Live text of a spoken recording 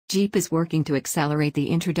Jeep is working to accelerate the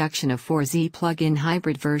introduction of 4xe plug-in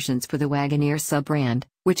hybrid versions for the Wagoneer sub-brand,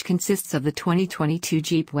 which consists of the 2022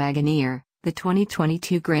 Jeep Wagoneer, the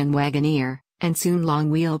 2022 Grand Wagoneer, and soon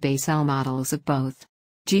long-wheelbase L models of both.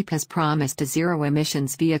 Jeep has promised a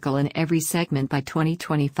zero-emissions vehicle in every segment by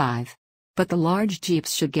 2025. But the large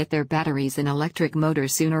Jeeps should get their batteries and electric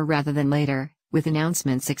motors sooner rather than later, with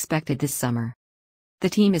announcements expected this summer. The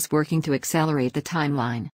team is working to accelerate the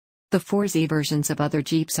timeline. The 4xe versions of other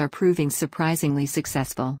Jeeps are proving surprisingly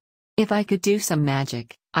successful. If I could do some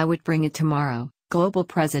magic, I would bring it tomorrow, global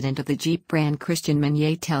president of the Jeep Brand Christian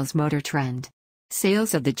Meunier tells MotorTrend.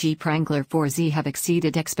 Sales of the Jeep Wrangler 4xe have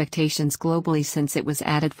exceeded expectations globally since it was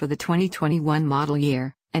added for the 2021 model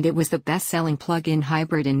year, and it was the best-selling plug-in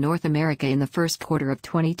hybrid in North America in the first quarter of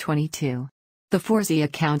 2022. The 4xe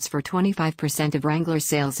accounts for 25% of Wrangler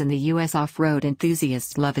sales in the U.S. Off-road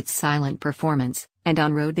enthusiasts love its silent performance, and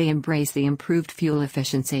on-road they embrace the improved fuel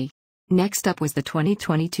efficiency. Next up was the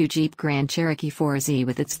 2022 Jeep Grand Cherokee 4xe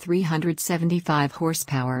with its 375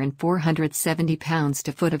 horsepower and 470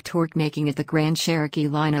 pounds-to-foot of torque, making it the Grand Cherokee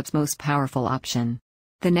lineup's most powerful option.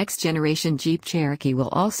 The next-generation Jeep Cherokee will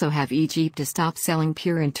also have Jeep to stop selling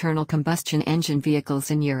pure internal combustion engine vehicles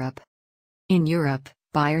in Europe. In Europe,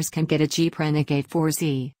 buyers can get a Jeep Renegade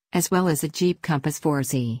 4xe, as well as a Jeep Compass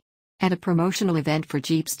 4xe. At a promotional event for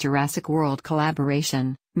Jeep's Jurassic World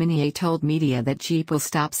collaboration, Meunier told media that Jeep will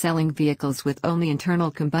stop selling vehicles with only internal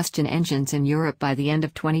combustion engines in Europe by the end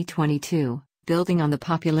of 2022, building on the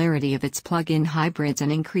popularity of its plug-in hybrids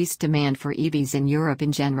and increased demand for EVs in Europe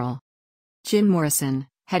in general. Jim Morrison,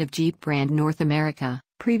 head of Jeep Brand North America,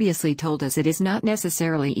 previously told us it is not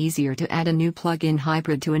necessarily easier to add a new plug-in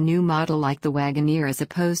hybrid to a new model like the Wagoneer as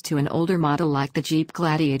opposed to an older model like the Jeep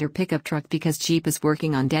Gladiator pickup truck, because Jeep is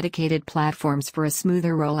working on dedicated platforms for a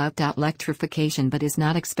smoother rollout. Electrification but is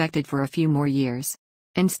not expected for a few more years.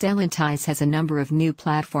 And Stellantis has a number of new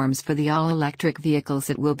platforms for the all-electric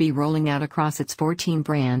vehicles it will be rolling out across its 14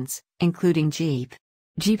 brands, including Jeep.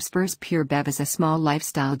 Jeep's first pure BEV is a small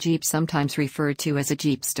lifestyle Jeep, sometimes referred to as a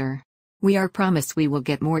Jeepster. We are promised we will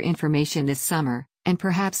get more information this summer, and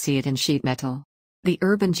perhaps see it in sheet metal. The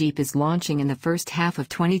urban Jeep is launching in the first half of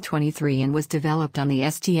 2023 and was developed on the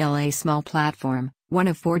STLA small platform, one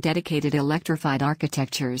of 4 dedicated electrified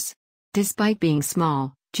architectures. Despite being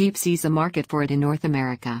small, Jeep sees a market for it in North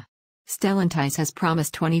America. Stellantis has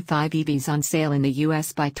promised 25 EVs on sale in the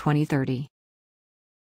US by 2030.